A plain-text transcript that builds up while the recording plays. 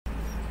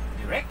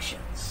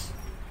Directions.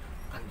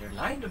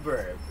 Underline the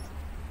verb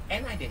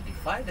and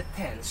identify the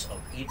tense of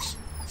each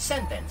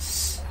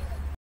sentence.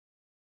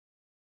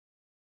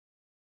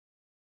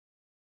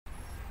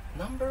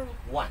 Number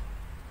 1.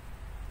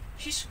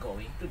 She's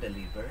going to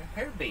deliver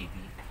her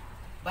baby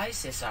by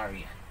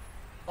cesarean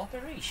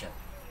operation.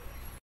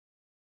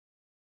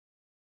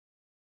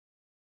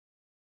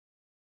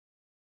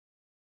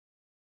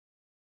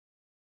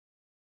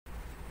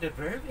 The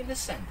verb in the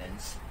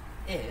sentence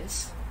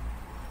is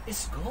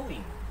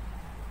going.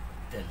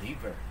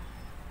 Deliver.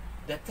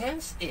 The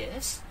tense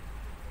is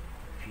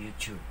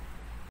future.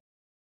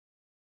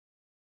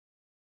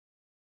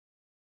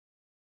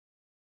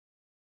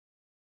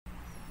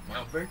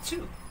 Number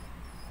 2.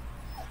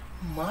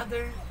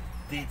 Mother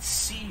did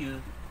see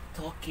you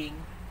talking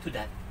to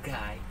that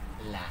guy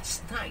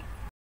last night.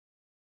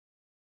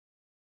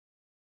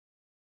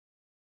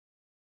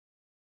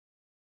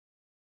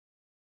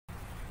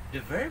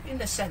 The verb in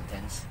the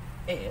sentence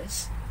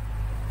is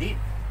did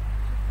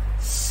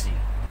see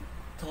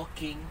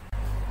talking.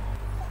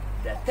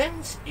 The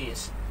tense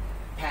is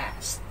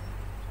past.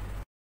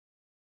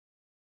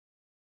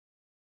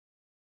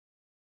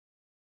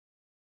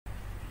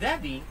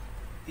 Daddy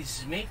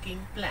is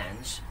making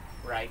plans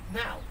right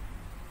now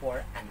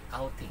for an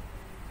outing.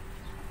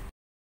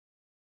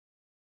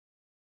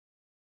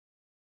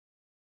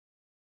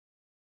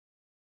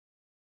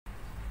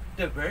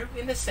 The verb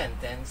in the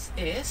sentence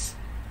is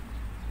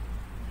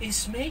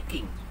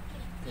making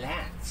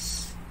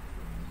plans.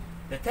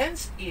 The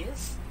tense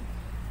is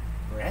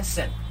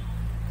present.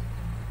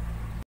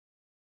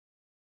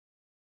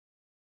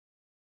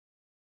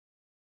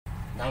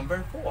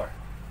 Number 4.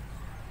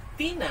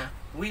 Tina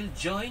will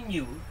join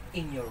you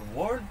in your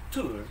world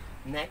tour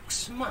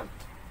next month.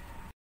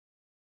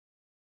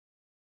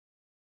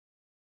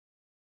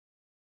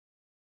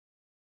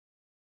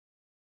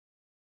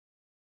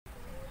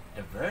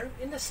 The verb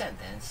in the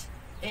sentence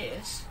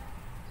is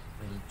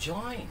will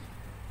join.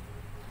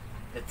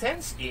 The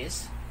tense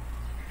is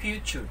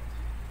future.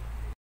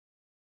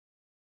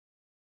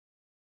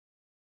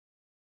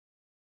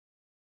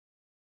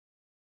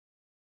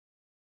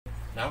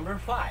 Number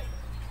 5.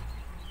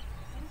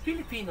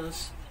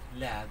 Filipinos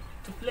love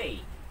to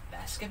play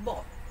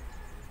basketball.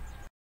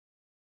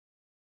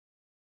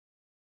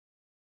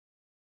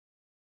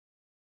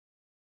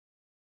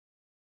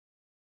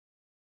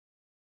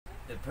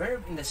 The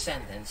verb in the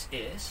sentence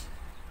is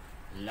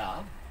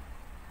love,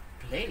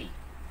 play.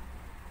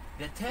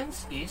 The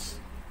tense is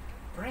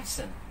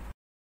present.